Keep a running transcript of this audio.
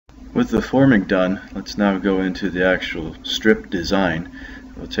With the forming done, let's now go into the actual strip design.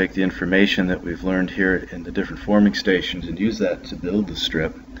 We'll take the information that we've learned here in the different forming stations and use that to build the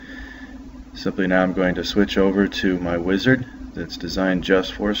strip. Simply now I'm going to switch over to my wizard that's designed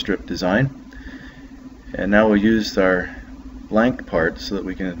just for strip design. And now we'll use our blank part so that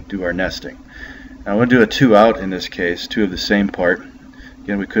we can do our nesting. Now I'm going to do a 2 out in this case, 2 of the same part.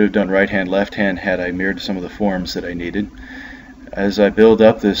 Again, we could have done right hand, left hand had I mirrored some of the forms that I needed. As I build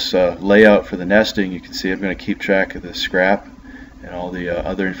up this layout for the nesting, you can see I'm going to keep track of the scrap and all the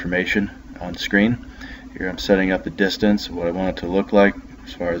other information on screen. Here I'm setting up the distance, what I want it to look like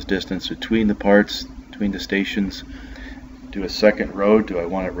as far as distance between the parts, between the stations. Do a second row, do I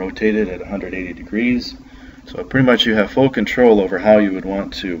want it rotated at 180 degrees? So pretty much you have full control over how you would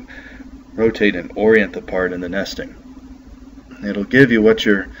want to rotate and orient the part in the nesting. It'll give you what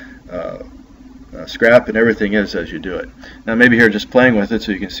your scrap and everything is as you do it. Now maybe here just playing with it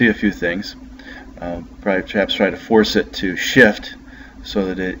so you can see a few things. Perhaps try to force it to shift so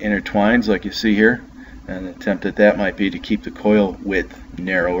that it intertwines like you see here. And the attempt at that might be to keep the coil width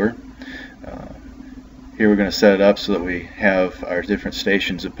narrower. Here we're going to set it up so that we have our different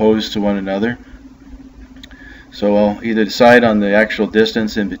stations opposed to one another. So I'll either decide on the actual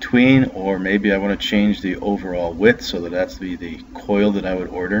distance in between, or maybe I want to change the overall width so that that's the coil that I would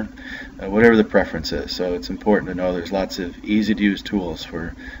order, whatever the preference is. So it's important to know there's lots of easy to use tools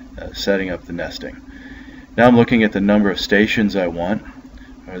for setting up the nesting. Now I'm looking at the number of stations I want,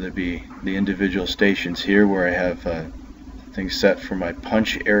 whether it be the individual stations here where I have things set for my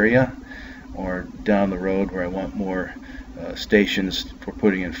punch area, or down the road where I want more stations for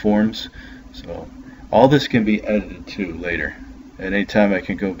putting in forms. So all this can be edited too later. At any time I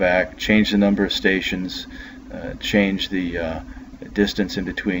can go back, change the number of stations, change the distance in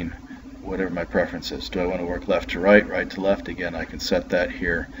between, whatever my preference is. Do I want to work left to right, right to left? Again, I can set that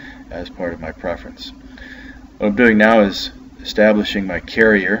here as part of my preference. What I'm doing now is establishing my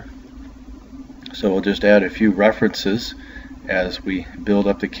carrier. So we'll just add a few references as we build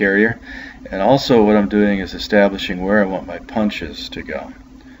up the carrier. And also what I'm doing is establishing where I want my punches to go.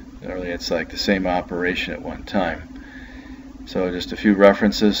 Really, it's like the same operation at one time. So just a few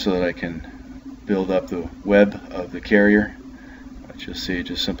references so that I can build up the web of the carrier. Which you'll see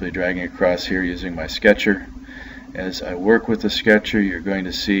just simply dragging across here using my sketcher. As I work with the sketcher, you're going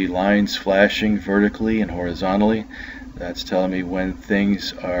to see lines flashing vertically and horizontally. That's telling me when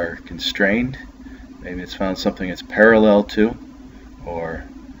things are constrained. Maybe it's found something it's parallel to or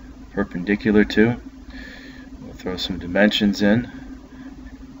perpendicular to. We'll throw some dimensions in.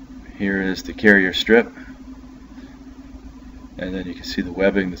 Here is the carrier strip, and then you can see the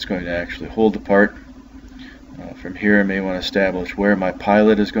webbing that's going to actually hold the part. From here I may want to establish where my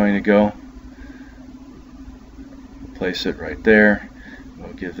pilot is going to go. Place it right there.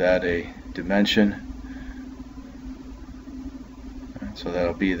 We'll give that a dimension. So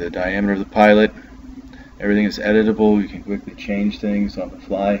that'll be the diameter of the pilot. Everything is editable. You can quickly change things on the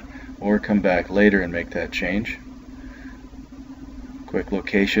fly or come back later and make that change. Quick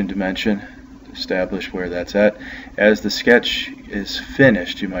location dimension to establish where that's at. As the sketch is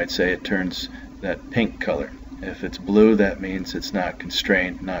finished, you might say it turns that pink color. If it's blue, that means it's not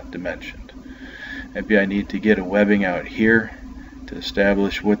constrained, not dimensioned. Maybe I need to get a webbing out here to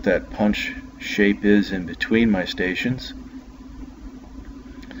establish what that punch shape is in between my stations.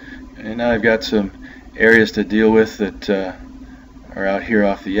 And now I've got some areas to deal with that are out here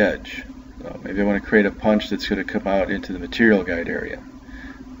off the edge. So maybe I want to create a punch that's going to come out into the material guide area.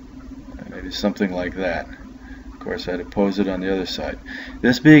 Maybe something like that. Of course, I'd oppose it on the other side.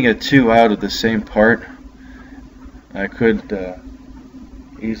 This being a 2 out of the same part, I could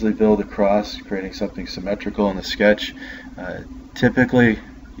easily build across, creating something symmetrical in the sketch. Typically,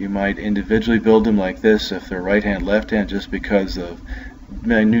 you might individually build them like this if they're right hand, left hand, just because of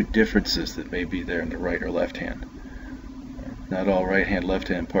minute differences that may be there in the right or left hand. Not all right hand, left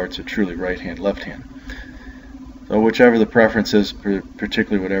hand parts are truly right hand, left hand. So whichever the preference is,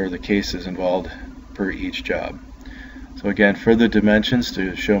 particularly whatever the case is involved per each job. So again, further dimensions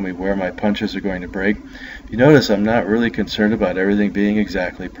to show me where my punches are going to break. You notice I'm not really concerned about everything being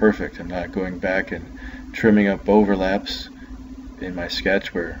exactly perfect. I'm not going back and trimming up overlaps in my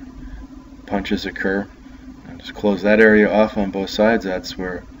sketch where punches occur. I'll just close that area off on both sides. That's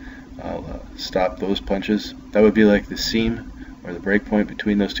where I'll stop those punches. That would be like the seam or the break point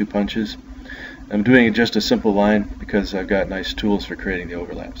between those two punches. I'm doing just a simple line because I've got nice tools for creating the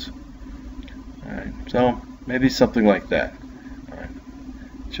overlaps. Alright, so maybe something like that. Alright,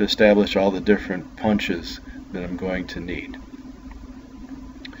 to establish all the different punches that I'm going to need.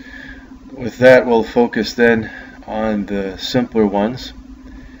 With that, we'll focus then on the simpler ones.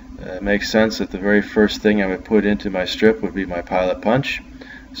 It makes sense that the very first thing I would put into my strip would be my pilot punch.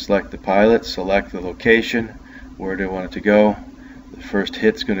 Select the pilot, select the location, where do I want it to go. The first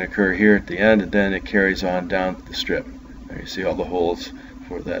hit's going to occur here at the end, and then it carries on down the strip. There you see all the holes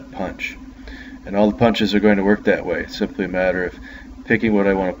for that punch. And all the punches are going to work that way. It's simply a matter of picking what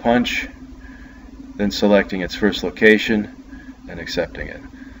I want to punch, then selecting its first location, and accepting it.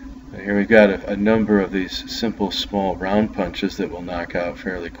 And here we've got a number of these simple small round punches that will knock out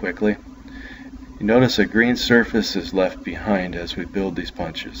fairly quickly. You notice a green surface is left behind as we build these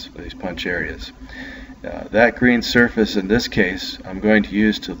punches, these punch areas. That green surface in this case I'm going to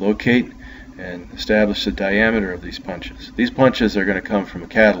use to locate and establish the diameter of these punches. These punches are going to come from a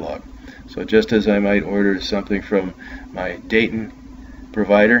catalog. So just as I might order something from my Dayton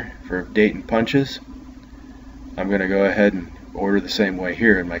provider for Dayton punches, I'm going to go ahead and order the same way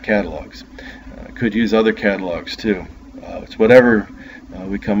here in my catalogs. I could use other catalogs too. It's whatever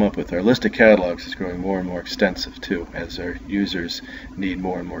we come up with. Our list of catalogs is growing more and more extensive too as our users need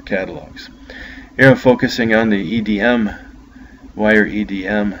more and more catalogs. Here I'm focusing on the EDM, wire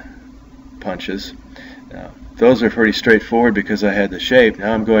EDM punches. Now, those are pretty straightforward because I had the shape.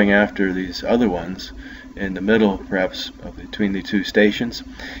 Now I'm going after these other ones in the middle, perhaps between the two stations.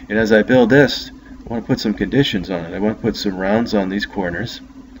 And as I build this, I want to put some conditions on it. I want to put some rounds on these corners.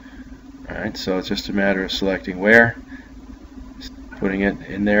 Alright, so it's just a matter of selecting where, putting it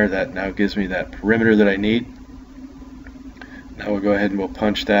in there. That now gives me that perimeter that I need. Now we'll go ahead and we'll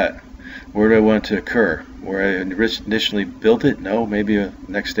punch that. Where do I want it to occur? Where I initially built it? No, maybe a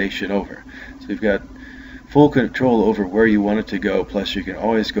next station over. So you've got full control over where you want it to go, plus you can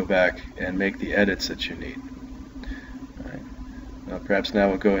always go back and make the edits that you need. Alright. Perhaps now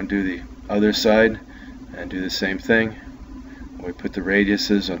we'll go and do the other side and do the same thing. We put the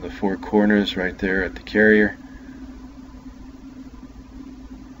radiuses on the four corners right there at the carrier,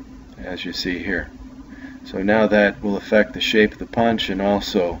 as you see here. So now that will affect the shape of the punch and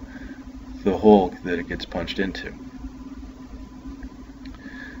also the hole that it gets punched into.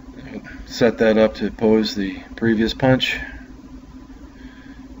 Set that up to pose the previous punch.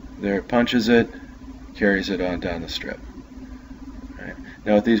 There it punches it, carries it on down the strip. Right.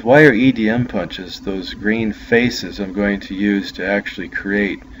 Now with these wire EDM punches, those green faces I'm going to use to actually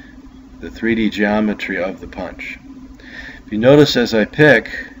create the 3D geometry of the punch. If you notice as I pick,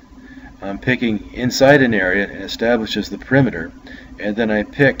 I'm picking inside an area and establishes the perimeter, and then I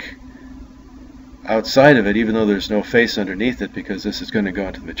pick outside of it, even though there's no face underneath it because this is going to go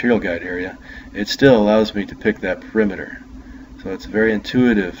into the material guide area, it still allows me to pick that perimeter. So it's a very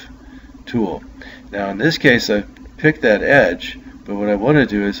intuitive tool. Now in this case I picked that edge, but what I want to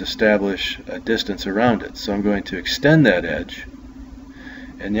do is establish a distance around it. So I'm going to extend that edge,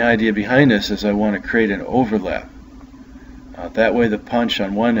 and the idea behind this is I want to create an overlap. That way the punch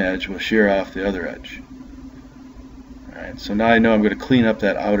on one edge will shear off the other edge. Alright, so now I know I'm going to clean up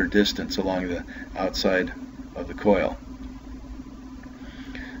that outer distance along the outside of the coil.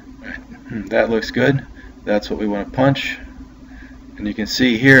 Right. That looks good. That's what we want to punch. And you can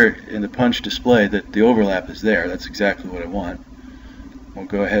see here in the punch display that the overlap is there. That's exactly what I want. We'll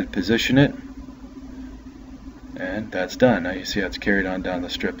go ahead and position it. And that's done. Now you see how it's carried on down the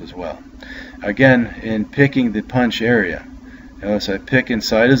strip as well. Again, in picking the punch area, notice I pick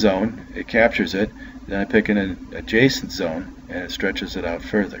inside a zone, it captures it. Then I pick an adjacent zone and it stretches it out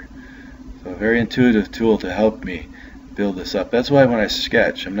further. So a very intuitive tool to help me build this up. That's why when I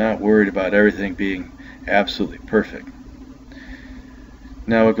sketch, I'm not worried about everything being absolutely perfect.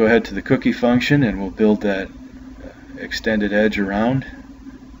 Now we'll go ahead to the cookie function and we'll build that extended edge around.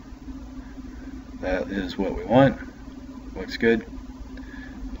 That is what we want. Looks good.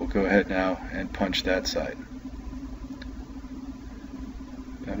 We'll go ahead now and punch that side.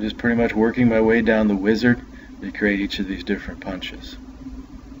 I'm just pretty much working my way down the wizard to create each of these different punches.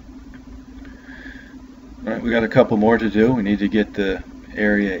 Alright, we got a couple more to do. We need to get the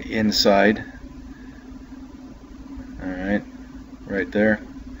area inside. Alright, right there.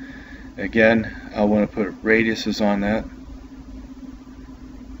 Again, I want to put radiuses on that.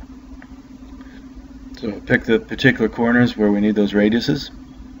 So pick the particular corners where we need those radiuses.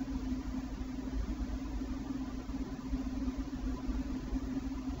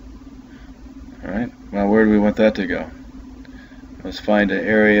 Alright, well, where do we want that to go? Let's find an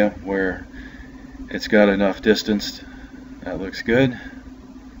area where it's got enough distance. That looks good.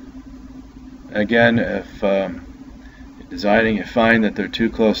 Again, if designing you find that they're too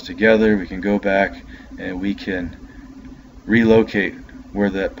close together, we can go back and we can relocate where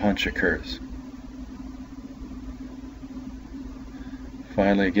that punch occurs.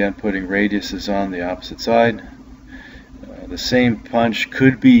 Finally, again, putting radiuses on the opposite side. The same punch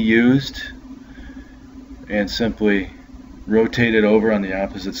could be used and simply rotate it over on the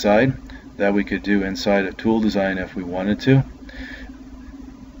opposite side. That we could do inside a tool design if we wanted to.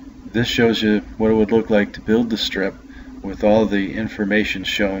 This shows you what it would look like to build the strip with all the information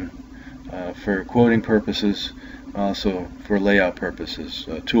shown for quoting purposes, also for layout purposes,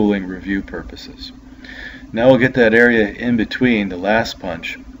 tooling review purposes. Now we'll get that area in between the last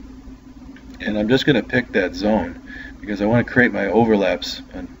punch, and I'm just going to pick that zone because I want to create my overlaps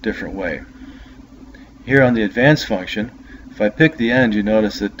in a different way. Here on the advanced function, if I pick the end, you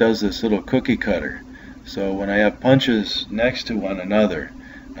notice it does this little cookie cutter. So when I have punches next to one another,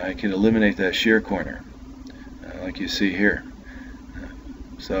 I can eliminate that shear corner, like you see here.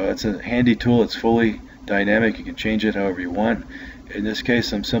 So it's a handy tool. It's fully dynamic. You can change it however you want. In this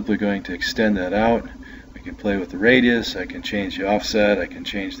case, I'm simply going to extend that out. We can play with the radius. I can change the offset. I can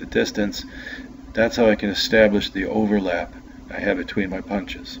change the distance. That's how I can establish the overlap I have between my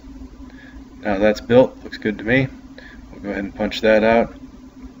punches. Now that's built. Looks good to me. We'll go ahead and punch that out.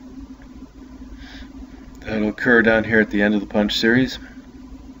 That'll occur down here at the end of the punch series.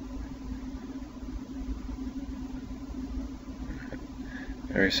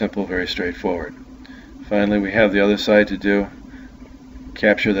 Very simple, very straightforward. Finally, we have the other side to do.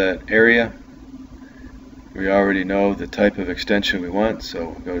 Capture that area. We already know the type of extension we want, so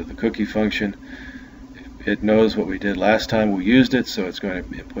we'll go to the cookie function. It knows what we did last time we used it, so it's going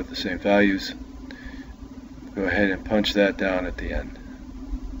to input the same values. Go ahead and punch that down at the end,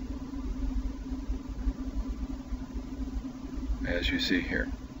 as you see here.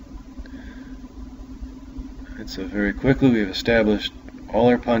 And so very quickly we've established all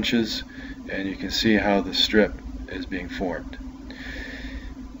our punches, and you can see how the strip is being formed.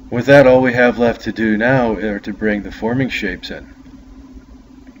 With that, all we have left to do now are to bring the forming shapes in.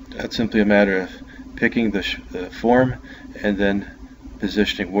 That's simply a matter of picking the form and then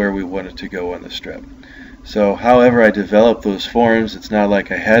positioning where we want it to go on the strip. So however I develop those forms, it's not like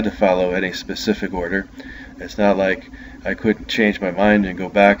I had to follow any specific order. It's not like I couldn't change my mind and go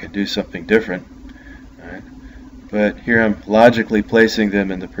back and do something different. Right? But here I'm logically placing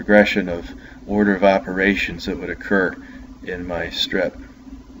them in the progression of order of operations that would occur in my strip.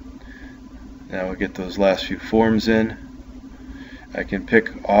 Now we'll get those last few forms in. I can pick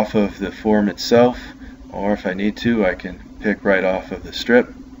off of the form itself, or if I need to, I can pick right off of the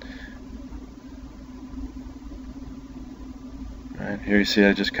strip. Right, here you see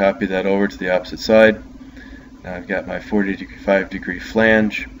I just copied that over to the opposite side. Now I've got my 45-degree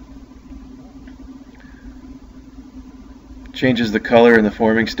flange. Changes the color in the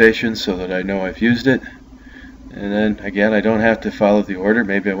forming station so that I know I've used it. And then again, I don't have to follow the order.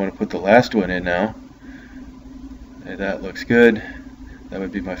 Maybe I want to put the last one in now. And that looks good. That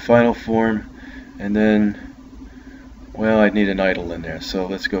would be my final form. And then, well, I'd need an idle in there. So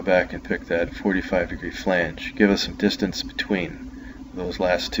let's go back and pick that 45-degree flange. Give us some distance between those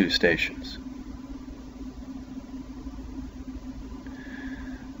last two stations.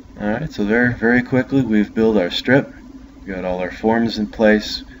 Alright, so very quickly we've built our strip. We've got all our forms in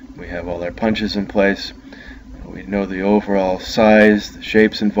place. We have all our punches in place. We know the overall size, the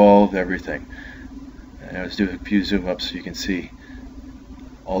shapes involved, everything. And let's do a few zoom ups so you can see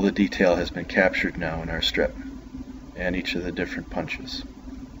all the detail has been captured now in our strip and each of the different punches.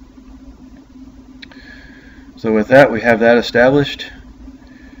 So with that, we have that established.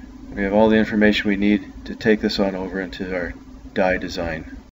 We have all the information we need to take this on over into our die design